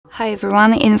Hi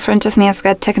everyone, in front of me I've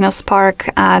got TECNO Spark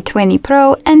 20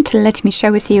 Pro, and let me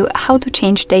share with you how to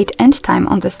change date and time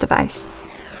on this device.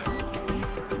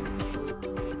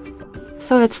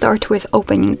 So let's start with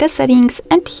opening the settings,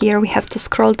 and here we have to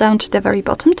scroll down to the very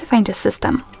bottom to find the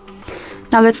system.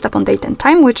 Now let's tap on date and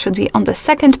time, which should be on the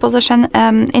second position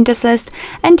in this list.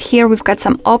 And here we've got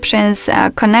some options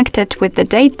connected with the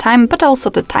date, time, but also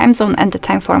the time zone and the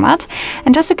time format.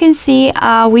 And as you can see,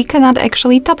 we cannot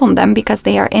actually tap on them because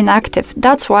they are inactive.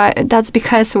 That's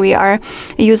because we are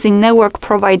using network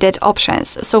provided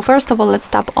options. So first of all, let's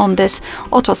tap on this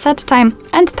auto set time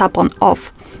and tap on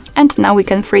off. And now we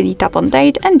can freely tap on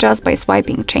date and just by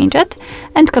swiping change it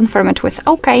and confirm it with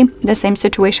OK. The same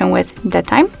situation with the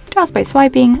time, just by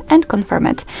swiping and confirm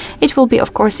it. It will be,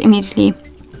 of course, immediately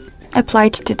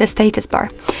applied to the status bar.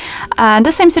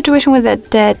 The same situation with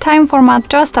the time format,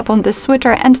 just tap on the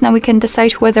switcher and now we can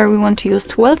decide whether we want to use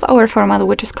 12-hour format,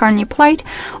 which is currently applied,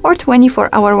 or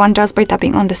 24-hour one just by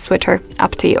tapping on the switcher,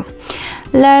 up to you.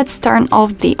 Let's turn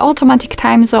off the automatic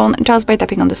time zone just by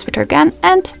tapping on the switcher again,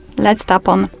 and let's tap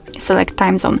on select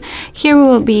time zone. Here we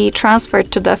will be transferred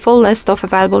to the full list of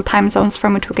available time zones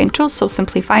from which we can choose, so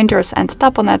simply find yours and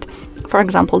tap on it, for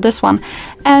example this one,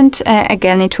 and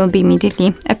again it will be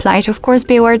immediately applied. Of course,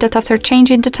 be aware that after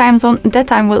changing the time zone, the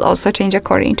time will also change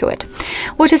according to it.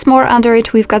 What is more, under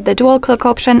it we've got the dual clock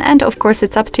option, and of course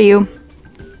it's up to you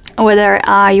whether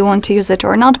you want to use it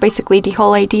or not. Basically, the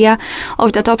whole idea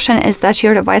of that option is that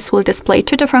your device will display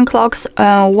two different clocks,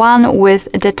 one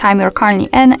with the time you're currently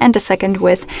in and the second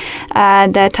with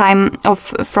the time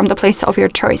from the place of your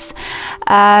choice.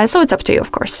 So it's up to you,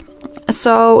 of course.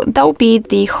 So that will be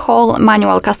the whole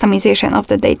manual customization of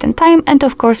the date and time, and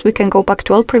of course we can go back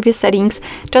to all previous settings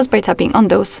just by tapping on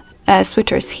those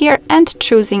switchers here and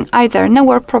choosing either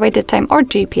network provided time or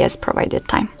GPS provided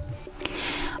time.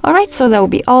 Alright, so that will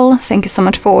be all. Thank you so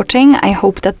much for watching. I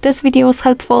hope that this video was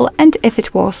helpful, and if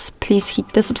it was, please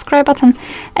hit the subscribe button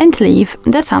and leave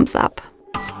the thumbs up.